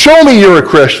is, show me you're a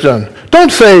Christian.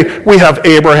 Don't say, we have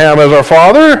Abraham as our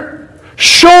father.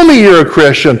 Show me you're a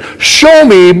Christian. Show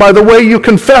me by the way you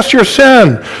confess your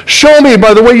sin. Show me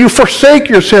by the way you forsake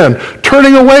your sin,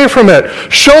 turning away from it.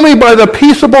 Show me by the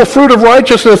peaceable fruit of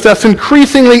righteousness that's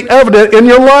increasingly evident in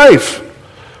your life.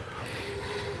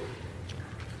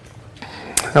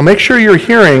 Now make sure you're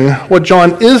hearing what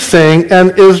John is saying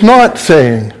and is not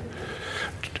saying.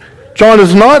 John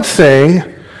is not saying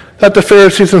that the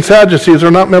Pharisees and Sadducees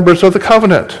are not members of the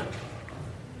covenant.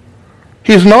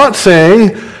 He's not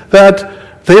saying that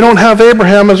they don't have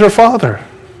Abraham as their father.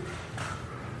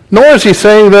 Nor is he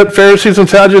saying that Pharisees and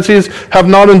Sadducees have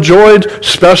not enjoyed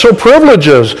special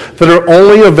privileges that are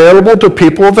only available to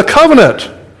people of the covenant.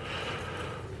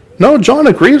 No, John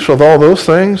agrees with all those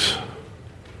things.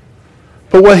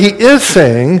 But what he is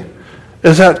saying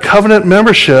is that covenant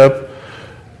membership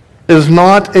is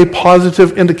not a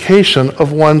positive indication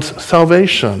of one's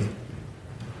salvation.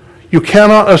 You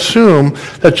cannot assume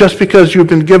that just because you've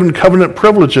been given covenant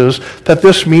privileges that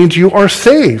this means you are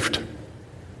saved.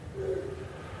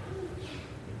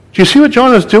 Do you see what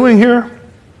John is doing here?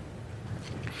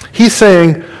 He's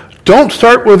saying, don't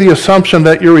start with the assumption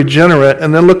that you're regenerate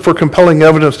and then look for compelling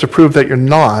evidence to prove that you're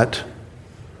not.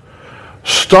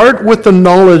 Start with the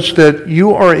knowledge that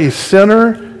you are a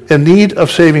sinner in need of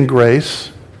saving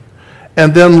grace,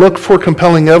 and then look for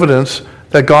compelling evidence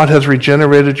that God has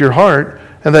regenerated your heart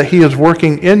and that he is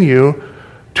working in you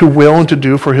to will and to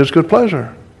do for his good pleasure.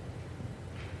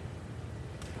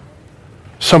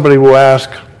 Somebody will ask,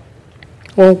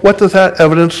 well, what does that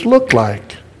evidence look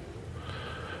like?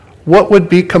 What would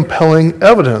be compelling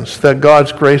evidence that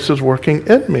God's grace is working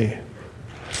in me?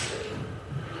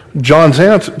 John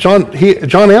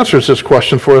answers this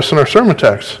question for us in our sermon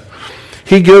text.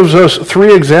 He gives us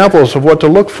 3 examples of what to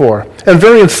look for. And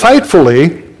very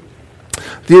insightfully,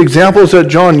 The examples that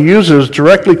John uses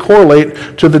directly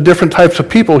correlate to the different types of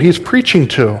people he's preaching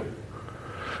to.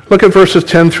 Look at verses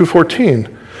 10 through 14.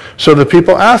 So the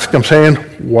people asked him, saying,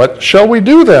 "What shall we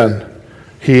do then?"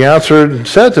 He answered and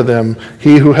said to them,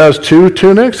 "He who has 2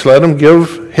 tunics, let him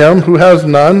give him who has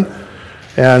none,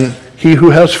 and he who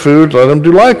has food, let him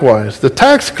do likewise." The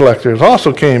tax collectors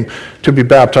also came to be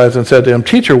baptized and said to him,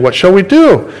 "Teacher, what shall we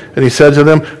do?" And he said to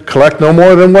them, "Collect no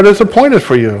more than what is appointed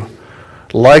for you."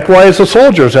 Likewise the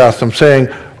soldiers asked him, saying,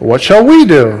 "What shall we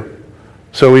do?"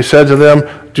 So he said to them,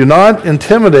 "Do not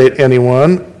intimidate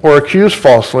anyone or accuse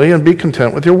falsely, and be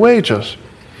content with your wages."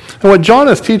 And what John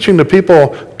is teaching the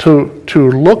people to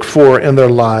look for in their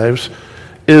lives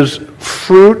is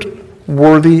fruit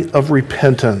worthy of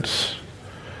repentance.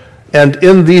 And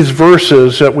in these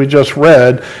verses that we just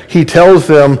read, he tells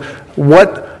them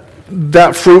what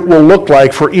that fruit will look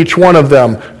like for each one of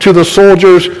them. To the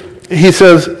soldiers, he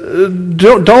says,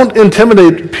 don't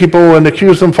intimidate people and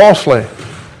accuse them falsely.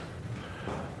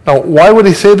 Now, why would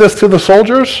he say this to the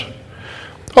soldiers?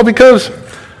 Oh, because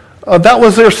that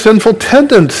was their sinful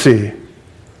tendency.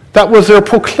 That was their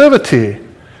proclivity.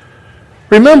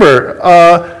 Remember,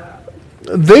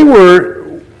 they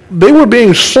were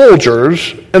being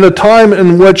soldiers in a time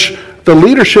in which the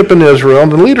leadership in Israel,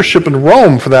 and the leadership in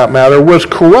Rome for that matter, was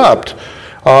corrupt.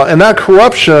 And that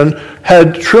corruption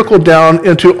had trickled down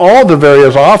into all the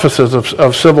various offices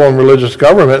of civil and religious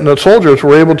government, and the soldiers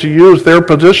were able to use their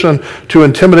position to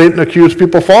intimidate and accuse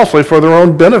people falsely for their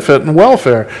own benefit and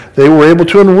welfare. They were able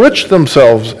to enrich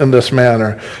themselves in this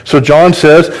manner. So John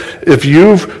says, if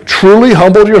you've truly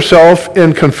humbled yourself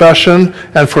in confession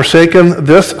and forsaken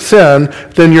this sin,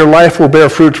 then your life will bear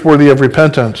fruits worthy of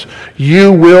repentance.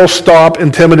 You will stop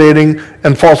intimidating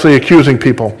and falsely accusing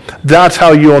people. That's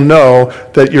how you'll know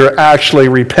that you're actually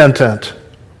repentant.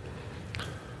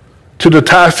 To the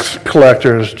tax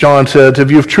collectors, John says,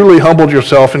 if you've truly humbled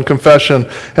yourself in confession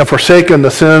and forsaken the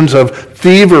sins of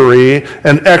thievery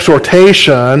and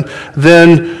exhortation,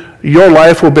 then your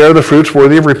life will bear the fruits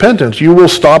worthy of repentance. You will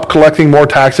stop collecting more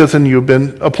taxes than you've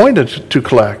been appointed to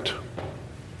collect.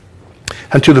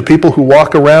 And to the people who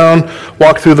walk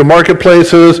through the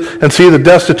marketplaces and see the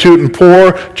destitute and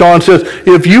poor, John says,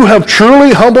 if you have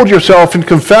truly humbled yourself in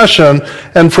confession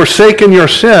and forsaken your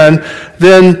sin,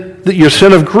 then your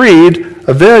sin of greed,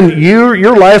 then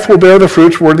your life will bear the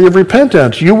fruits worthy of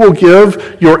repentance. You will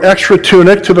give your extra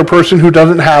tunic to the person who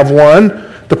doesn't have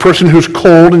one, the person who's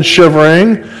cold and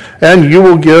shivering, and you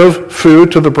will give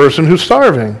food to the person who's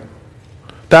starving.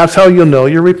 That's how you'll know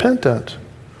you're repentant.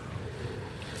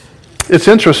 It's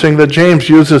interesting that James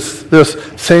uses this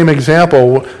same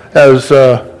example as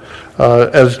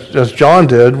John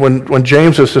did when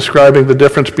James is describing the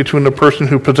difference between the person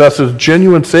who possesses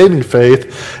genuine saving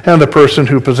faith and the person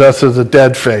who possesses a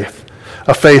dead faith,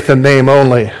 a faith in name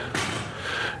only.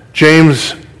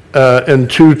 James in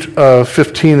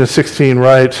 2:15 and 16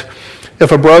 writes,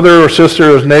 if a brother or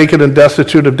sister is naked and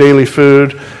destitute of daily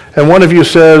food, and one of you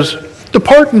says,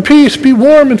 "Depart in peace, be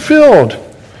warm and filled,"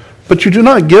 but you do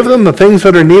not give them the things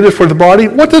that are needed for the body,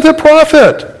 what does it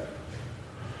profit?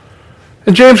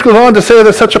 And James goes on to say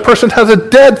that such a person has a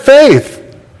dead faith.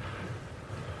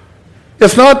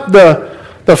 It's not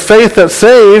the faith that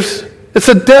saves, it's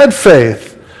a dead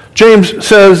faith. James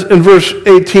says in verse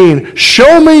 18,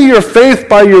 "Show me your faith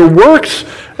by your works,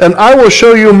 and I will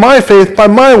show you my faith by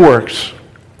my works."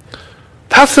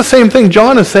 That's the same thing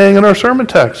John is saying in our sermon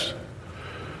text.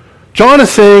 John is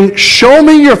saying, show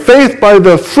me your faith by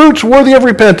the fruits worthy of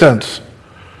repentance.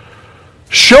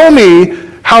 Show me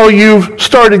how you've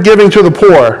started giving to the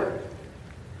poor.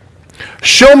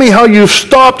 Show me how you've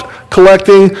stopped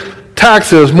collecting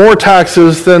taxes, more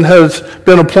taxes than has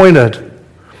been appointed.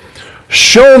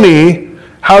 Show me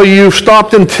how you've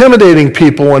stopped intimidating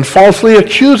people and falsely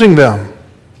accusing them.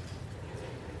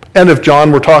 And if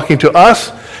John were talking to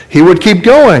us, he would keep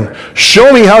going.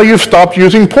 Show me how you've stopped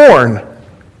using porn.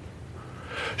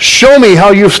 Show me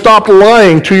how you've stopped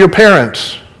lying to your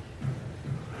parents.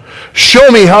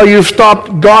 Show me how you've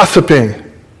stopped gossiping.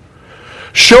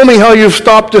 Show me how you've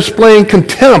stopped displaying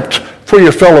contempt for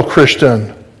your fellow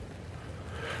Christian.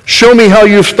 Show me how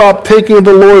you've stopped taking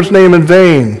the Lord's name in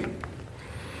vain.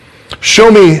 Show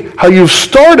me how you've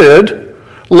started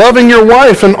loving your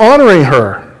wife and honoring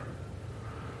her.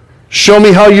 Show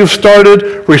me how you've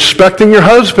started respecting your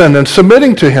husband and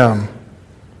submitting to him.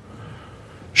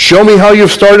 Show me how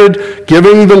you've started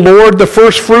giving the Lord the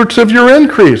first fruits of your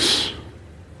increase.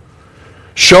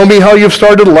 Show me how you've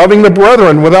started loving the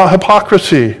brethren without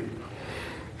hypocrisy.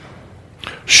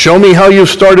 Show me how you've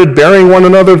started bearing one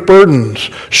another's burdens.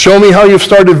 Show me how you've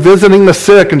started visiting the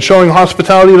sick and showing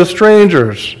hospitality to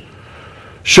strangers.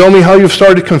 Show me how you've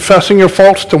started confessing your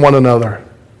faults to one another.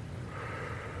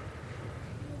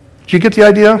 Do you get the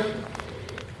idea?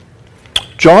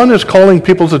 John is calling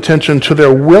people's attention to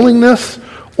their willingness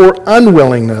or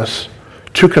unwillingness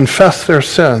to confess their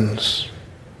sins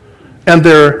and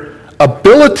their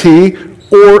ability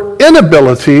or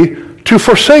inability to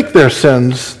forsake their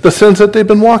sins, the sins that they've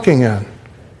been walking in.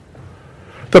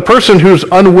 The person who's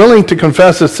unwilling to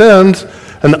confess his sins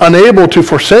and unable to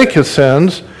forsake his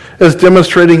sins is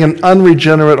demonstrating an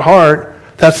unregenerate heart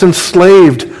that's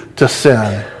enslaved to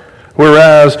sin.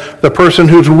 Whereas the person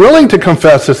who's willing to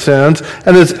confess his sins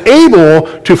and is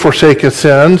able to forsake his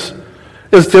sins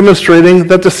is demonstrating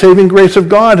that the saving grace of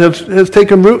God has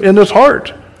taken root in his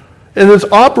heart and is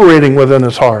operating within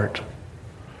his heart.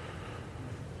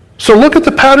 So look at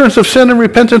the patterns of sin and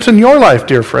repentance in your life,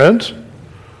 dear friends.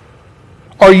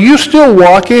 Are you still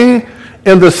walking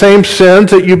in the same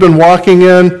sins that you've been walking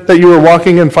in, that you were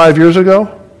walking in 5 years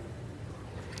ago?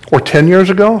 Or 10 years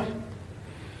ago?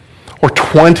 Or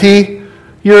 20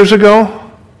 years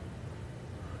ago?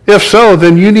 If so,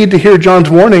 then you need to hear John's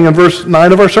warning in verse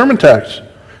 9 of our sermon text.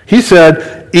 He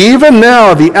said, "Even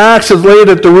now the axe is laid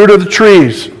at the root of the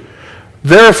trees.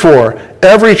 Therefore,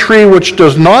 every tree which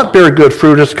does not bear good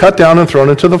fruit is cut down and thrown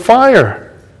into the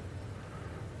fire."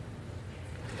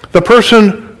 The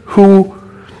person who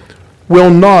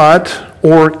will not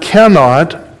or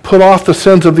cannot put off the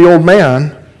sins of the old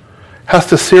man has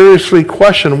to seriously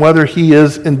question whether he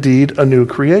is indeed a new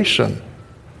creation.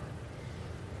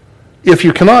 If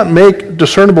you cannot make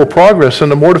discernible progress in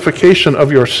the mortification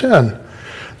of your sin,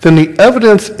 then the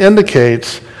evidence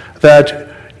indicates that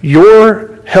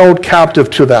you're held captive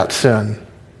to that sin.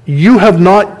 You have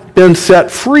not been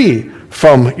set free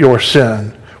from your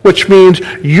sin, which means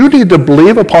you need to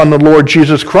believe upon the Lord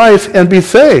Jesus Christ and be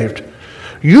saved.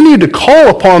 You need to call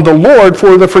upon the Lord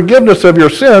for the forgiveness of your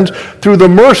sins through the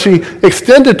mercy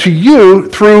extended to you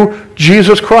through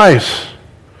Jesus Christ.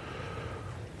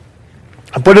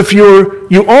 But if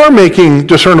you are making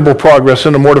discernible progress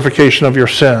in the mortification of your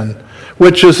sin,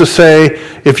 which is to say,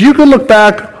 if you can look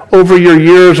back over your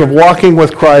years of walking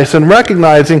with Christ and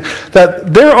recognizing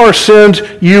that there are sins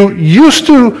you used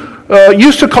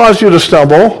to cause you to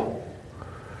stumble,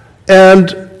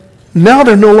 and now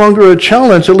they're no longer a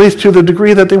challenge, at least to the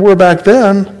degree that they were back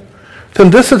then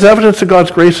this is evidence that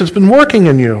God's grace has been working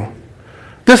in you.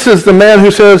 This is the man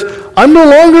who says, "I'm no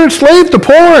longer enslaved to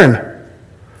porn.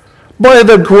 By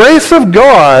the grace of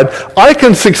God, I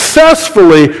can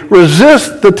successfully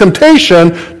resist the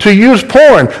temptation to use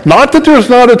porn. Not that there's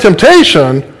not a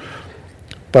temptation,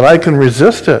 but I can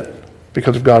resist it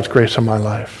because of God's grace in my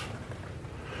life."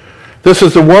 This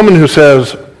is the woman who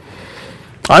says,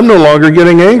 "I'm no longer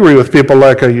getting angry with people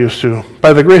like I used to.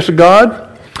 By the grace of God,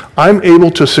 I'm able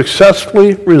to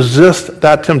successfully resist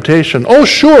that temptation." Oh,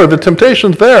 sure, the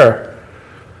temptation's there,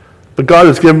 but God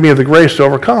has given me the grace to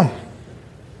overcome.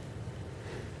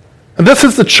 And this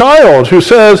is the child who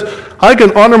says, "I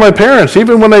can honor my parents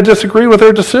even when I disagree with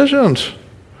their decisions.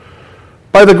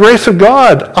 By the grace of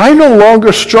God, I no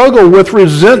longer struggle with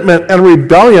resentment and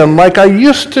rebellion like I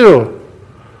used to.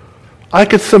 I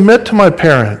could submit to my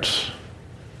parents."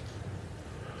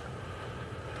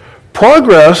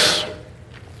 Progress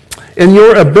in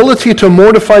your ability to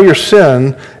mortify your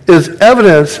sin is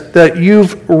evidence that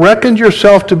you've reckoned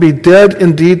yourself to be dead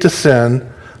indeed to sin,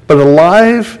 but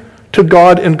alive to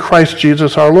God in Christ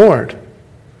Jesus our Lord.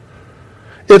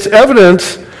 It's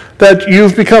evidence that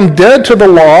you've become dead to the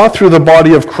law through the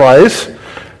body of Christ,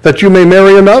 that you may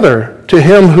marry another, to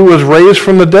him who was raised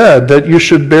from the dead, that you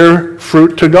should bear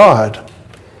fruit to God.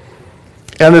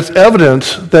 And it's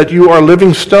evidence that you are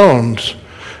living stones,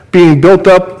 being built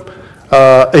up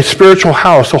a spiritual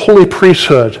house, a holy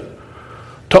priesthood,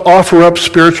 to offer up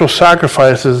spiritual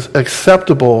sacrifices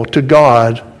acceptable to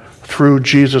God through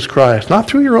Jesus Christ. Not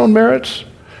through your own merits,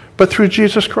 but through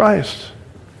Jesus Christ.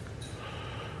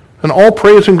 And all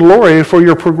praise and glory for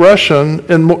your progression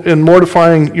in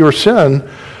mortifying your sin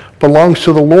belongs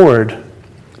to the Lord,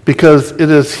 because it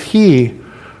is He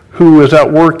who is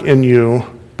at work in you,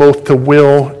 both to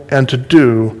will and to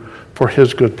do for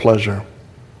His good pleasure.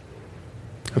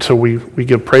 And so we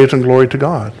give praise and glory to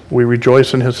God. We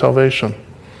rejoice in His salvation.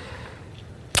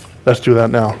 Let's do that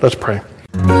now. Let's pray.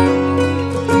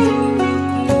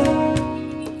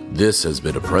 This has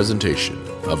been a presentation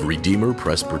of Redeemer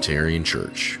Presbyterian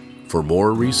Church. For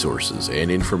more resources and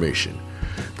information,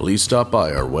 please stop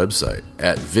by our website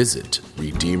at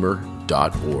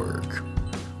visitredeemer.org.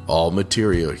 All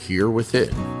material here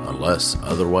within, unless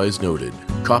otherwise noted,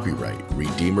 copyright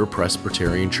Redeemer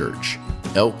Presbyterian Church,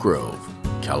 Elk Grove,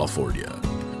 California.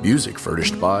 Music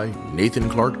furnished by Nathan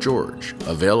Clark George.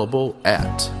 Available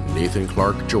at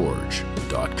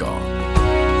nathanclarkgeorge.com.